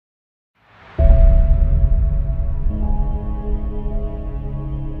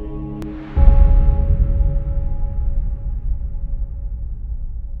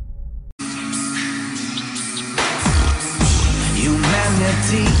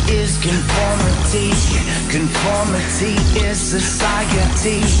is conformity. Conformity is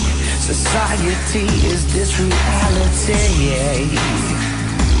society. Society is this reality.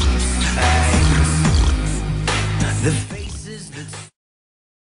 The faces that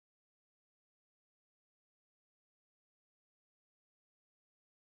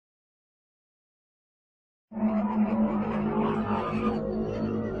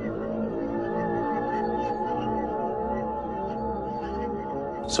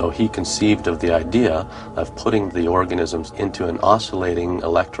So he conceived of the idea of putting the organisms into an oscillating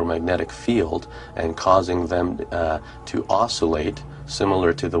electromagnetic field and causing them to oscillate,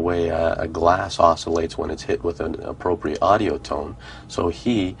 similar to the way a glass oscillates when it's hit with an appropriate audio tone. So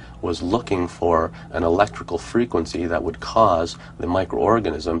he was looking for an electrical frequency that would cause the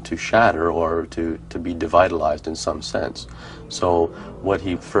microorganism to shatter or to be devitalized in some sense. So what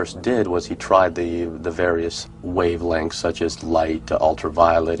he first did was he tried the various wavelengths, such as light,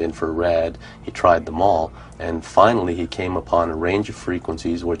 ultraviolet, infrared. He tried them all, and finally he came upon a range of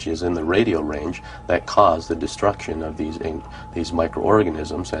frequencies, which is in the radio range, that cause the destruction of these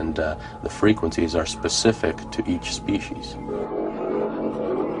microorganisms, and the frequencies are specific to each species.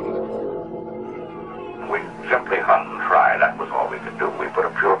 We simply hunt and try. That was all we could do. We put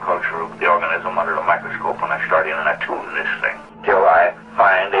a pure culture of the organism under the microscope, and I started and I tune this thing till I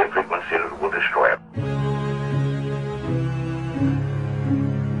find a frequency that will destroy it.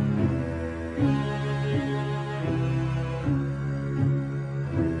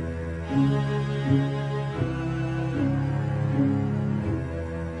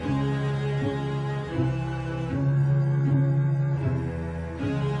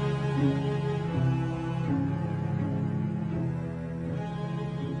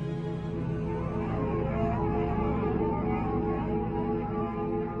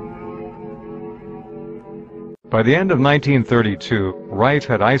 By the end of 1932, Rife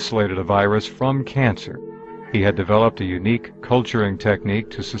had isolated a virus from cancer. He had developed a unique culturing technique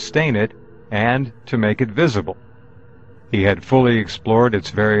to sustain it and to make it visible. He had fully explored its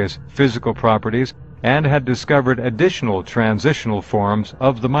various physical properties and had discovered additional transitional forms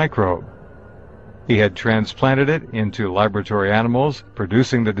of the microbe. He had transplanted it into laboratory animals,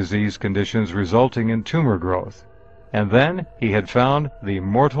 producing the disease conditions resulting in tumor growth. And then he had found the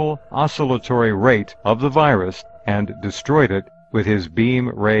mortal oscillatory rate of the virus and destroyed it with his beam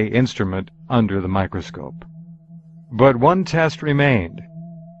ray instrument under the microscope. But one test remained.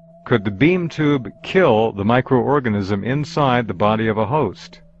 Could the beam tube kill the microorganism inside the body of a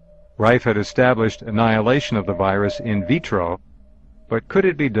host? Rife had established annihilation of the virus in vitro, but could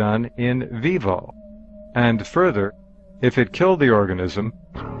it be done in vivo? And further, if it killed the organism,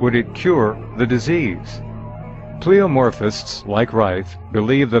 would it cure the disease? Pleomorphists, like Rife,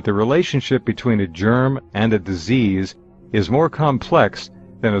 believe that the relationship between a germ and a disease is more complex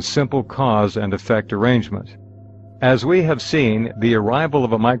than a simple cause and effect arrangement. As we have seen, the arrival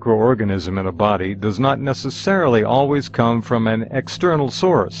of a microorganism in a body does not necessarily always come from an external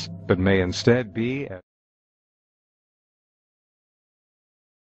source, but may instead be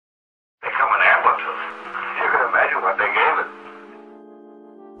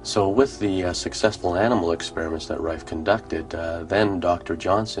So with the successful animal experiments that Rife conducted, then Dr.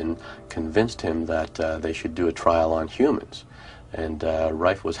 Johnson convinced him that they should do a trial on humans. And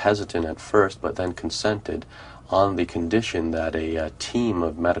Rife was hesitant at first, but then consented on the condition that a team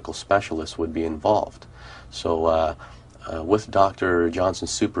of medical specialists would be involved. So with Dr.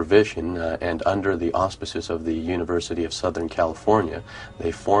 Johnson's supervision and under the auspices of the University of Southern California,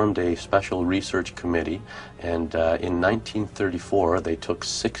 they formed a special research committee, and in 1934 they took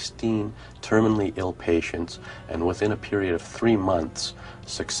 16 terminally ill patients and within a period of 3 months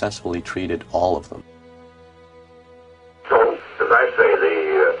successfully treated all of them. So, as I say,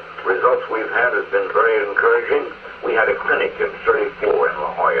 the results we've had has been very encouraging. We had a clinic in 34 in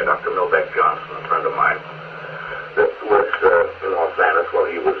La Jolla. Dr. Milbeck Johnson, a friend of mine, that was in Los Angeles. Well,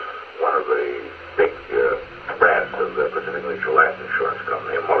 he was one of the big brass of the Pacific Mutual Life Insurance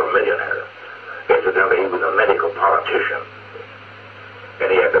Company, a multimillionaire. Incidentally, he was a medical politician,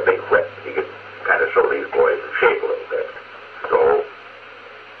 and he had the big whip. He could kind of show these boys in shape a little bit. So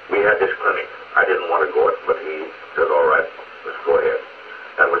we had this clinic. I didn't want to go it, but he said, all right, let's go ahead.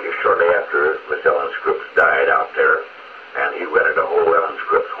 That was just shortly after Miss Ellen Scripps died out there, and he rented a whole Ellen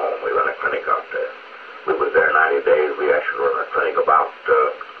Scripps home. We ran a clinic out there. We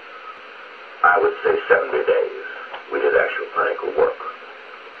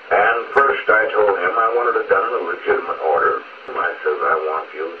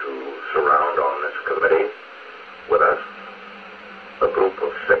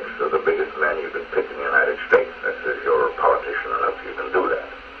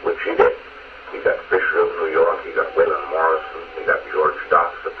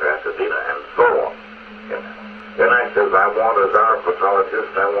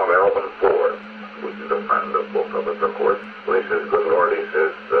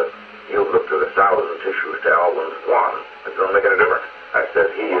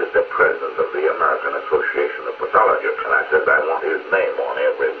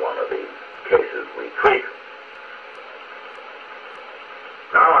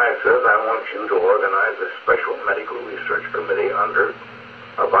says, I want you to organize a special medical research committee under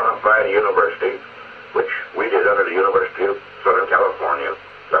a bona fide university, which we did under the University of Southern California,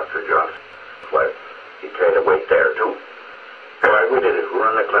 Dr. Johnson. Well, he carried a weight there, too. Why, we did it. We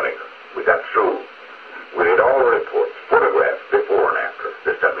run the clinic. We got through. We did all the reports, photographs, before and after,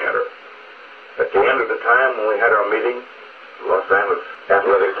 this, that, and the other. At the end of the time when we had our meeting, Los Angeles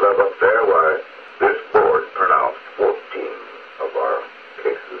Athletic Club up there, why, this board pronounced 14 of our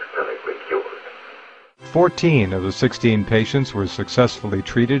cases clinically cured. 14 of the 16 patients were successfully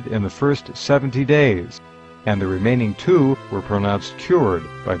treated in the first 70 days, and the remaining 2 were pronounced cured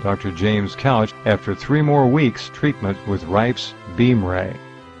by Dr. James Couch after 3 more weeks treatment with Rife's beam ray.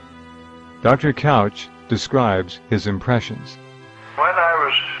 Dr. Couch describes his impressions. When I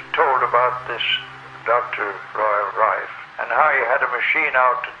was told about this Dr. Roy Rife and how he had a machine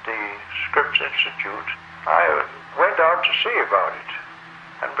out at the Scripps Institute, I went out to see about it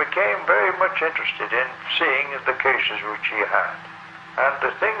and became very much interested in seeing the cases which he had. And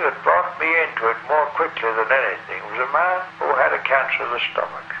the thing that brought me into it more quickly than anything was a man who had a cancer of the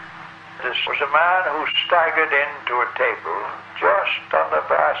stomach. This was a man who staggered into a table just on the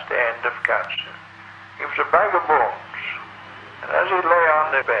vast end of cancer. He was a bag of bones. And as he lay on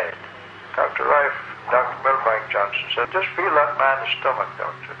the bed, Dr. Rife, Dr. Milbank Johnson said, just feel that man's stomach,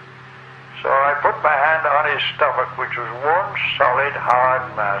 doctor. So I put my hand on his stomach, which was one solid, hard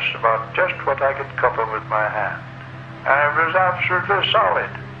mass, about just what I could cover with my hand. And it was absolutely solid.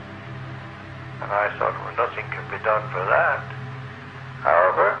 And I thought, well, nothing can be done for that.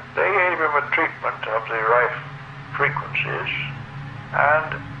 However, they gave him a treatment of the Rife frequencies, and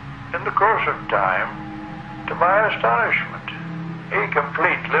in the course of time, to my astonishment, he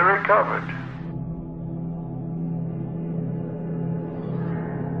completely recovered.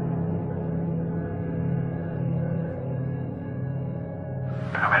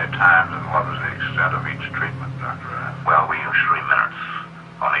 How many times and what was the extent of each treatment, Dr. Rife? Well, we used 3 minutes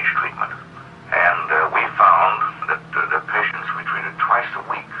on each treatment. And we found that the patients we treated twice a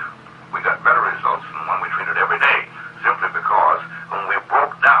week, we got better results than when we treated every day, simply because when we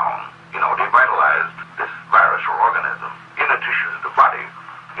broke down, devitalized this virus or organism in the tissues of the body,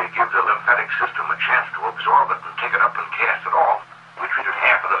 it gives the lymphatic system a chance to absorb it and take it up and cast it off.